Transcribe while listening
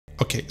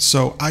Okay,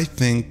 so I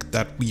think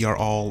that we are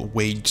all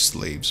wage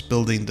slaves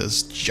building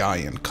this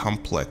giant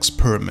complex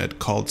pyramid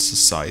called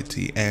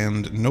society,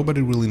 and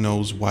nobody really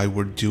knows why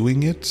we're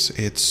doing it.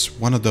 It's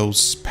one of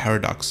those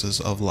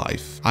paradoxes of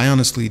life. I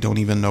honestly don't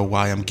even know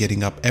why I'm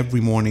getting up every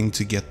morning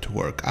to get to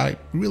work. I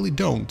really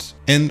don't.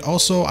 And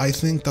also I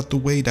think that the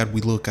way that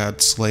we look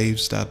at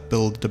slaves that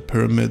build the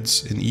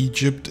pyramids in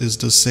Egypt is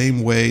the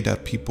same way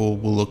that people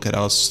will look at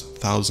us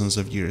thousands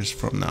of years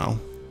from now.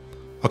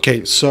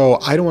 Okay, so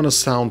I don't want to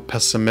sound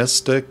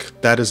pessimistic.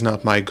 That is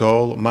not my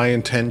goal. My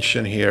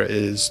intention here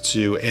is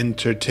to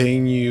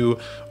entertain you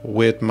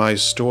with my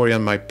story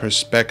and my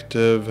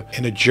perspective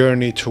in a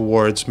journey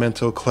towards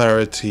mental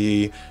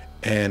clarity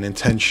and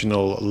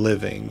intentional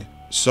living.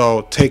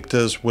 So take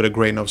this with a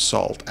grain of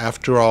salt.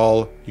 After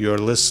all, you're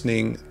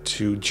listening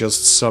to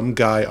just some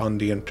guy on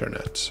the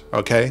internet,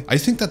 okay? I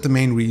think that the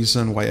main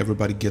reason why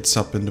everybody gets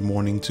up in the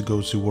morning to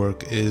go to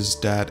work is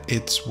that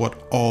it's what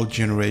all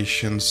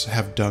generations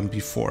have done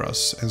before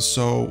us. And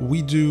so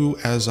we do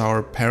as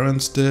our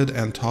parents did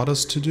and taught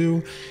us to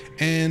do,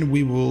 and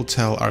we will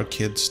tell our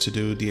kids to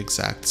do the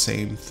exact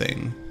same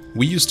thing.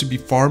 We used to be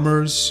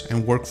farmers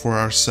and work for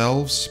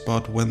ourselves,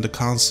 but when the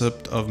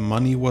concept of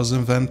money was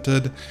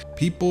invented,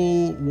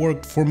 people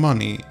worked for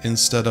money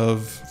instead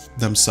of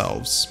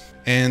themselves.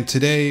 And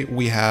today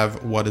we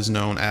have what is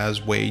known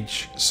as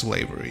wage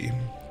slavery.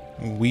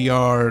 We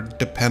are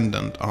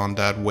dependent on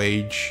that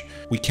wage.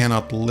 We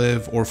cannot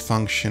live or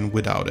function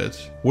without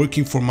it.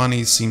 Working for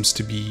money seems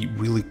to be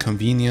really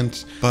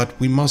convenient, but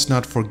we must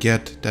not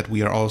forget that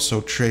we are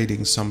also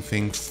trading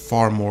something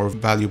far more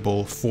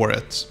valuable for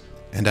it.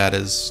 And that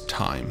is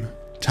time.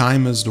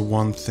 Time is the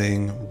one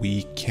thing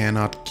we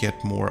cannot get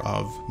more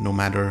of, no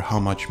matter how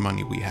much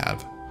money we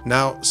have.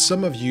 Now,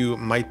 some of you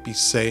might be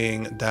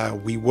saying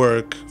that we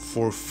work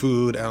for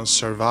food and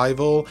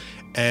survival,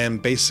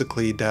 and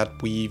basically that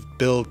we've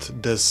built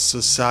this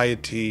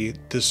society,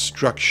 this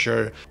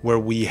structure where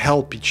we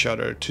help each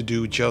other to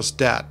do just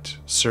that,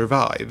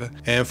 survive.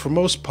 And for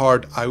most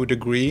part, I would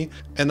agree.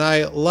 And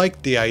I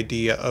like the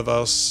idea of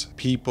us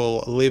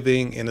people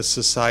living in a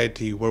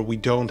society where we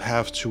don't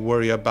have to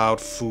worry about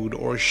food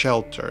or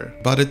shelter.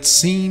 But it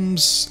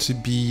seems to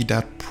be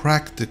that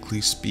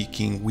practically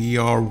speaking, we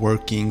are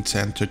working to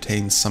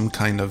entertain some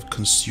kind of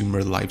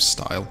consumer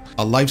lifestyle.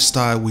 A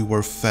lifestyle we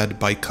were fed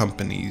by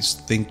companies,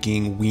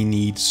 thinking we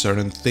need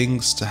certain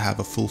things to have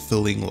a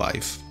fulfilling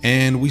life.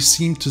 And we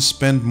seem to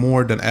spend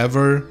more than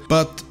ever,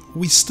 but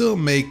we still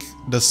make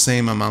the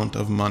same amount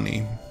of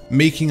money,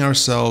 making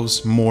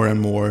ourselves more and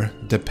more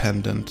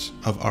dependent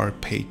of our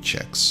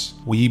paychecks.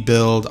 We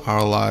build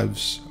our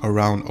lives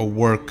around a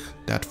work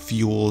that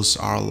fuels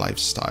our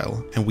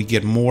lifestyle, and we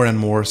get more and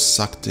more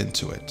sucked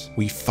into it.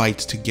 We fight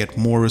to get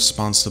more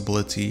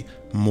responsibility,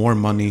 more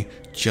money,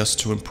 just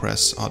to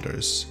impress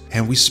others.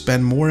 And we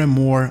spend more and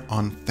more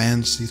on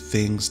fancy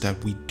things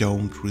that we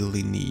don't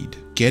really need,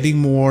 getting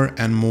more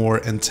and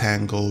more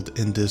entangled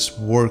in this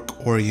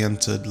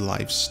work-oriented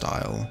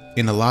lifestyle.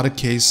 In a lot of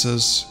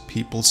cases,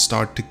 people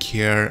start to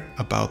care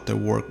about their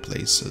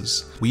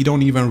workplaces. We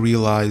don't even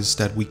realize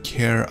that we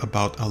care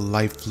about a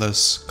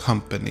lifeless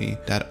company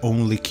that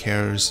only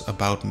cares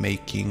about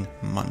making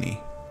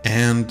money.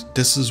 And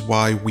this is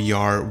why we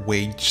are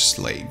wage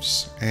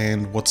slaves.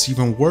 And what's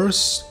even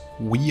worse,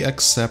 we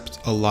accept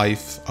a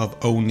life of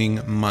owning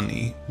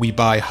money. We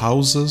buy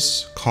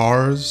houses,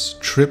 cars,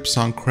 trips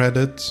on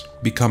credit,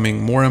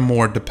 becoming more and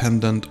more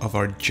dependent of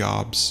our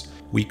jobs.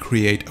 We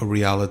create a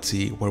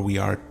reality where we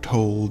are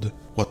told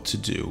what to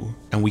do,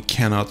 and we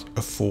cannot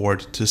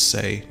afford to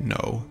say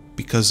no.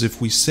 Because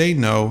if we say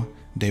no,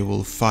 they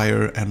will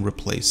fire and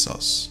replace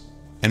us.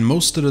 And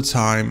most of the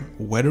time,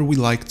 whether we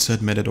like to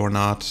admit it or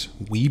not,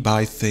 we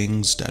buy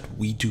things that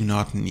we do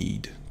not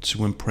need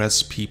to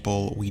impress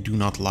people we do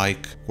not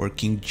like,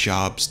 working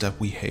jobs that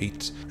we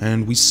hate.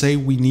 And we say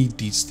we need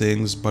these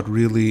things, but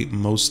really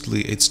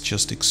mostly it's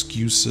just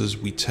excuses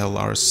we tell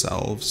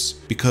ourselves.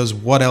 Because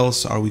what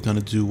else are we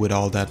gonna do with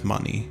all that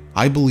money?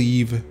 I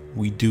believe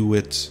we do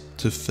it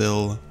to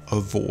fill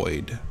a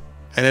void.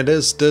 And it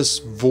is this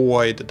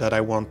void that I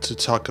want to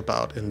talk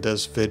about in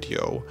this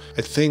video.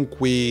 I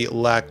think we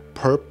lack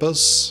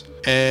purpose,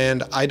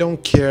 and I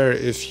don't care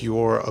if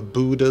you're a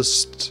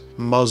Buddhist,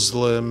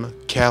 Muslim,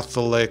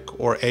 Catholic,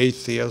 or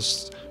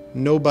atheist.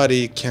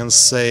 Nobody can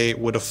say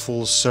with a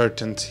full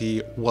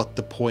certainty what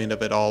the point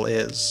of it all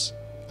is.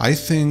 I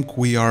think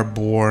we are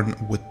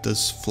born with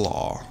this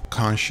flaw,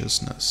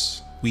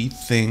 consciousness. We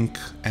think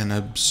and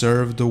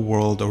observe the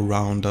world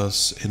around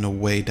us in a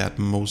way that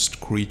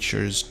most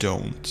creatures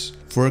don't.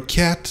 For a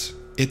cat,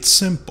 it's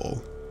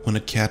simple. When a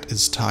cat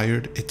is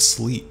tired, it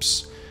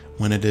sleeps.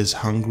 When it is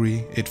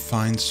hungry, it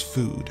finds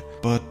food.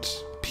 But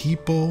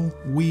people,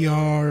 we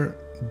are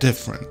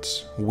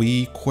different.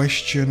 We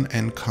question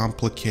and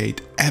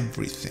complicate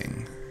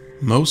everything.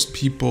 Most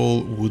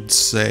people would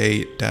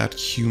say that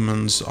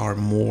humans are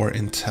more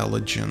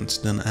intelligent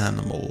than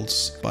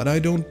animals, but I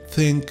don't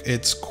think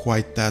it's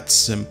quite that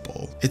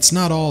simple. It's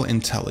not all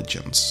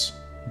intelligence,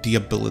 the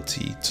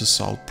ability to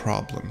solve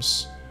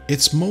problems.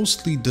 It's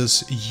mostly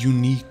this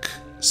unique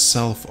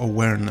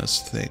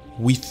self-awareness thing.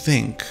 We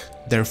think,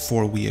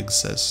 therefore we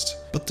exist.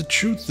 But the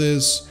truth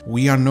is,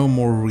 we are no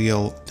more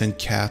real than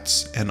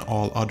cats and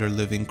all other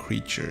living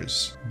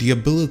creatures. The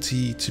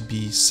ability to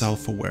be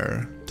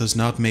self-aware does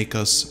not make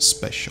us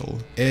special.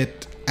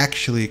 It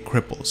actually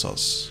cripples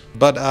us.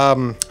 But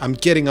I'm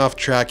getting off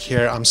track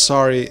here. I'm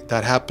sorry,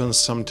 that happens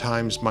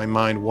sometimes. My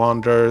mind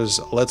wanders.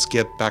 Let's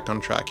get back on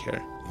track here.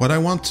 What I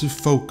want to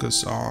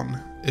focus on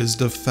is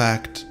the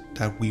fact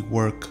that we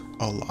work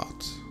a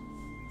lot.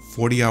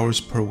 40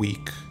 hours per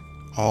week,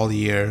 all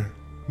year,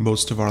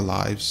 most of our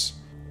lives.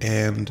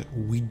 And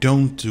we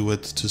don't do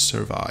it to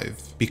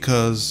survive.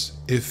 Because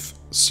if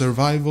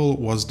survival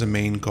was the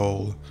main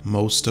goal,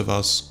 most of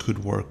us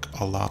could work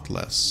a lot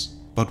less.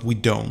 But we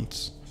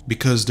don't.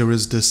 Because there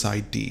is this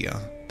idea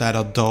that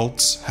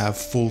adults have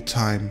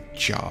full-time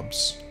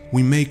jobs.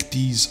 We make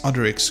these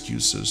other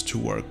excuses to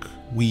work.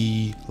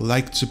 We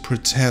like to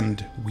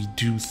pretend we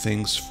do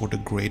things for the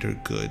greater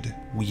good.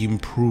 We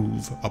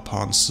improve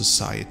upon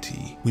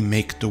society. We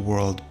make the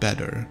world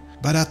better.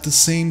 But at the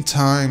same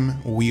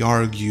time, we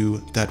argue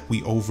that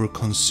we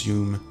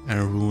overconsume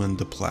and ruin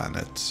the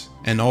planet.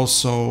 And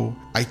also,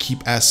 I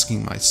keep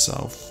asking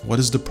myself, what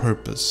is the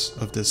purpose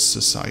of this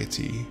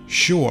society?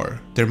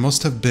 Sure, there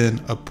must have been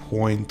a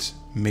point,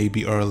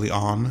 maybe early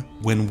on,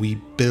 when we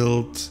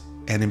built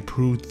and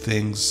improved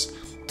things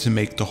to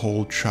make the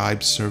whole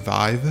tribe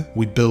survive.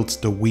 We built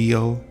the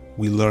wheel,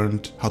 we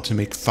learned how to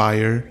make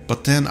fire,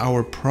 but then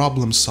our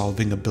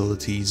problem-solving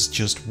abilities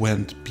just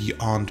went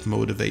beyond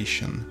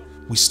motivation.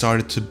 We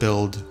started to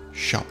build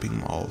shopping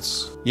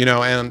malls. You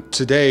know, and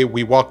today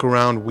we walk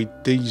around with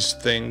these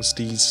things,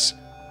 these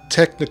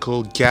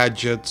technical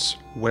gadgets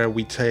where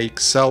we take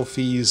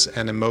selfies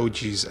and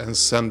emojis and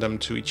send them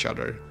to each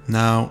other.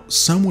 Now,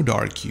 some would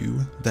argue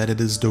that it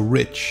is the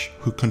rich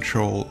who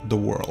control the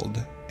world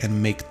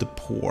and make the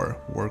poor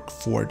work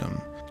for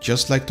them.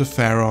 Just like the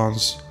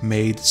pharaohs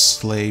made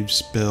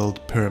slaves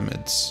build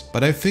pyramids.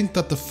 But I think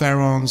that the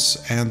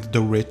pharaohs and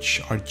the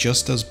rich are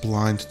just as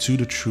blind to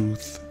the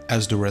truth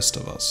as the rest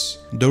of us.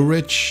 The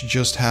rich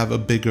just have a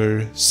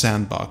bigger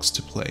sandbox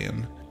to play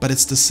in. But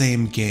it's the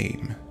same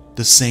game,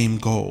 the same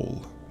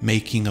goal,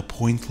 making a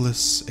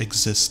pointless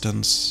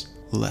existence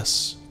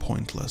less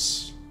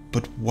pointless.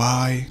 But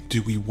why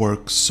do we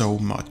work so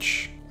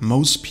much?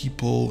 Most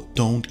people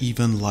don't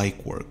even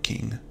like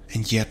working,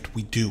 and yet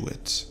we do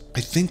it. I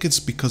think it's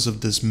because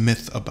of this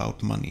myth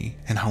about money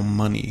and how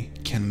money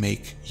can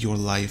make your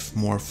life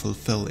more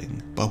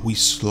fulfilling. But we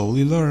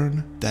slowly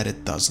learn that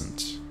it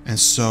doesn't. And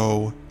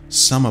so,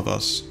 some of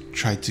us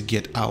try to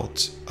get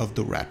out of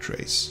the rat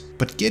race.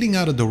 But getting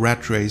out of the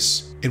rat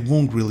race, it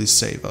won't really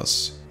save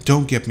us.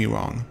 Don't get me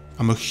wrong.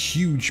 I'm a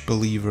huge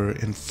believer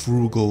in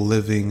frugal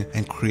living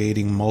and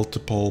creating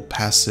multiple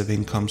passive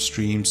income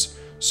streams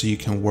so you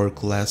can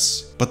work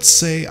less. But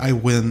say I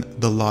win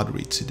the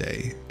lottery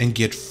today and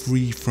get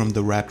free from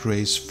the rat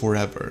race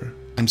forever.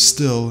 I'm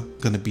still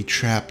gonna be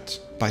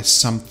trapped by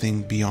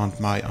something beyond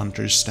my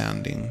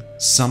understanding.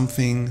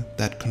 Something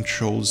that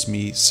controls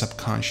me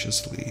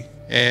subconsciously.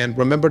 And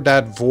remember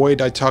that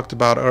void I talked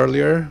about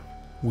earlier?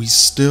 We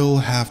still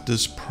have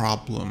this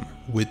problem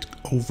with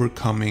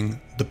overcoming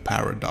the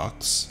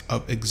paradox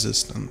of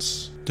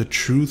existence. The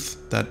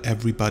truth that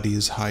everybody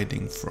is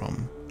hiding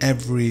from.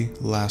 Every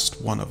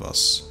last one of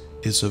us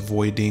is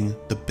avoiding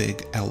the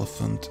big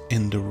elephant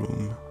in the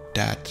room.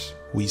 That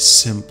we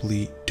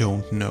simply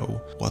don't know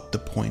what the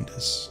point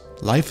is.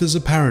 Life is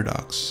a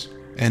paradox.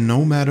 And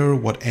no matter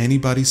what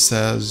anybody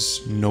says,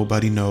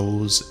 nobody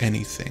knows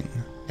anything.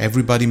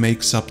 Everybody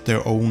makes up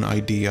their own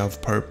idea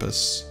of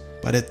purpose,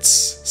 but it's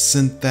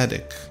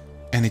synthetic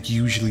and it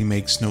usually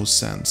makes no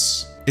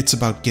sense. It's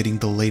about getting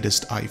the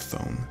latest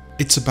iPhone.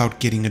 It's about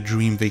getting a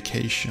dream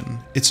vacation.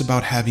 It's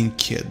about having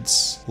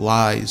kids.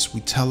 Lies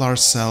we tell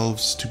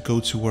ourselves to go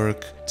to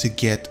work to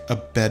get a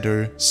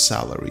better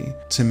salary,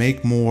 to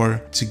make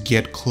more, to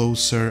get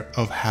closer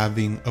of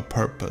having a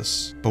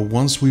purpose. But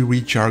once we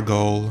reach our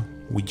goal,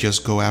 we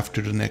just go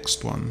after the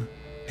next one.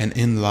 And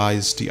in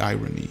lies the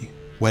irony.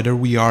 Whether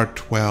we are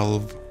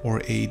 12 or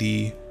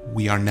 80,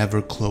 we are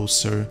never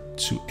closer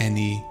to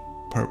any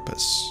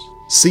purpose.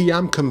 See,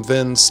 I'm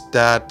convinced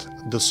that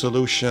the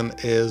solution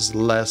is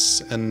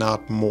less and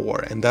not more,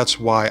 and that's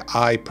why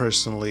I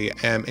personally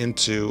am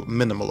into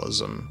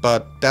minimalism.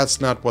 But that's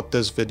not what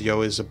this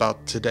video is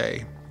about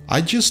today.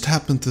 I just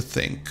happen to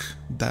think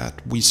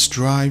that we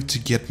strive to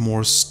get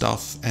more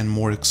stuff and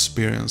more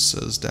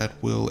experiences that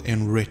will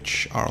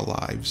enrich our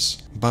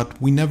lives,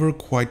 but we never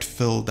quite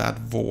fill that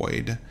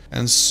void.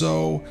 And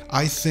so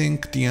I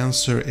think the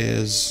answer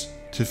is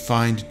to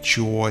find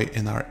joy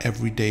in our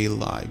everyday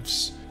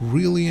lives,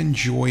 really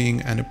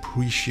enjoying and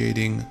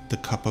appreciating the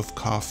cup of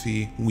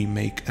coffee we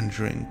make and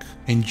drink,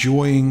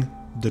 enjoying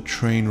the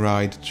train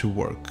ride to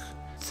work.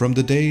 From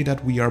the day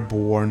that we are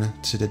born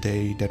to the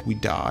day that we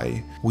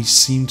die, we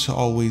seem to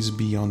always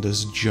be on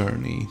this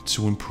journey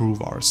to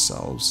improve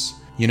ourselves.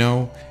 You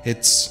know,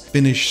 it's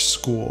finish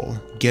school,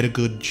 get a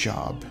good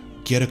job,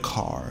 get a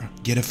car,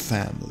 get a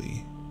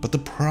family, But the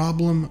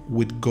problem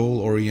with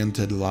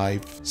goal-oriented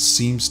life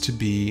seems to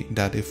be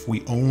that if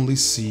we only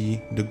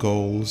see the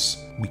goals,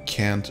 we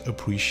can't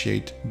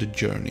appreciate the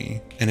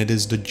journey. And it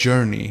is the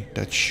journey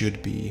that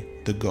should be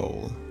the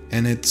goal.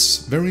 And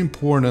it's very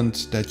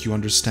important that you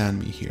understand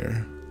me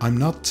here. I'm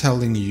not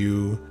telling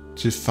you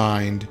to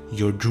find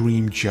your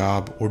dream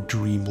job or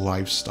dream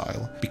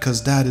lifestyle,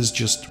 because that is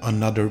just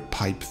another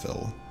pipe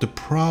fill. The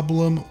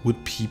problem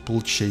with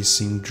people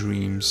chasing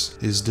dreams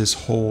is this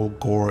whole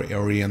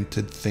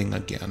goal-oriented thing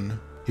again.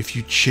 If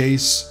you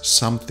chase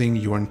something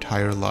your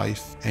entire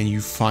life and you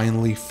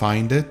finally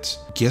find it,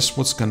 guess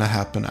what's gonna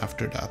happen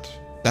after that?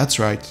 That's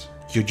right,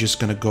 you're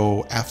just gonna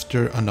go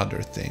after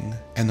another thing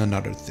and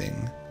another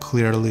thing.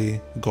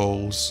 Clearly,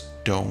 goals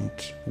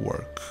don't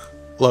work.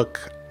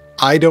 Look,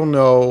 I don't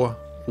know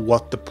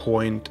what the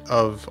point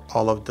of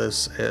all of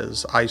this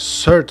is. I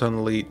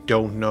certainly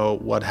don't know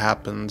what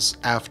happens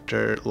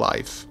after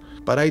life,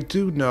 but I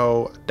do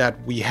know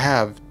that we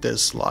have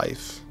this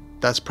life.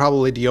 That's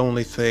probably the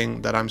only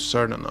thing that I'm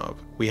certain of.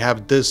 We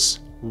have this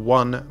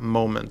one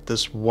moment,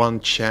 this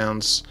one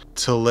chance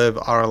to live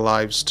our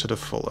lives to the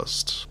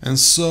fullest. And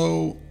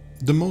so,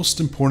 the most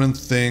important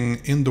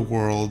thing in the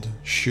world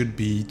should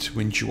be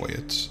to enjoy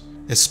it,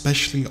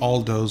 especially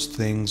all those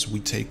things we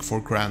take for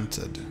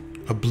granted.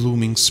 A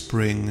blooming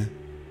spring,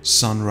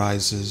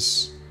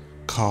 sunrises,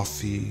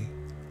 coffee,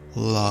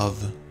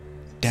 love,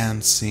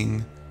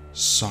 dancing,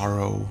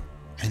 sorrow,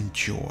 and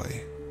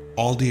joy.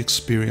 All the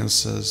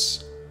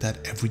experiences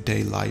that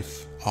everyday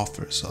life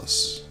offers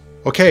us.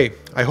 Okay,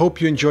 I hope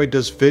you enjoyed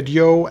this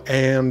video,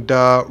 and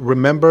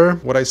remember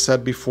what I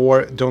said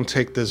before, don't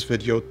take this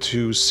video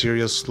too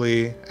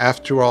seriously.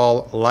 After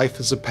all, life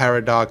is a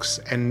paradox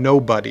and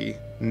nobody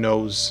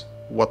knows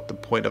what the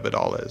point of it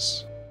all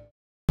is.